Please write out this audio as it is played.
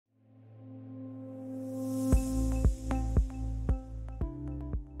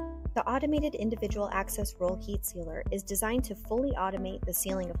The automated individual access roll heat sealer is designed to fully automate the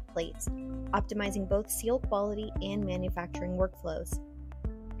sealing of plates, optimizing both seal quality and manufacturing workflows.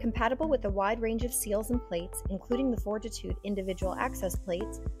 Compatible with a wide range of seals and plates, including the Fortitude individual access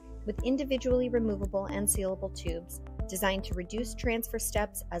plates, with individually removable and sealable tubes, designed to reduce transfer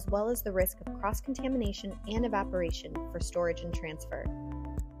steps as well as the risk of cross-contamination and evaporation for storage and transfer.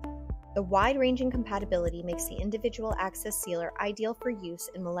 The wide-ranging compatibility makes the individual access sealer ideal for use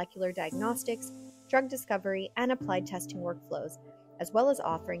in molecular diagnostics, drug discovery, and applied testing workflows, as well as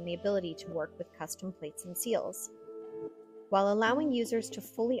offering the ability to work with custom plates and seals. While allowing users to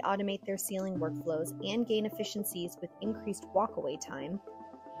fully automate their sealing workflows and gain efficiencies with increased walkaway time,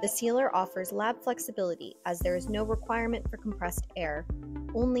 the sealer offers lab flexibility as there is no requirement for compressed air,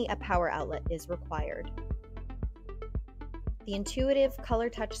 only a power outlet is required. The intuitive color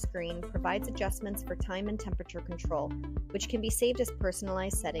touch screen provides adjustments for time and temperature control, which can be saved as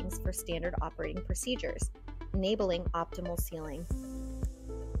personalized settings for standard operating procedures, enabling optimal sealing.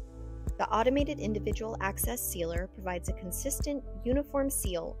 The automated individual access sealer provides a consistent, uniform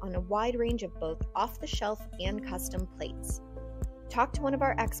seal on a wide range of both off-the-shelf and custom plates. Talk to one of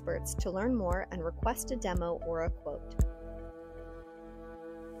our experts to learn more and request a demo or a quote.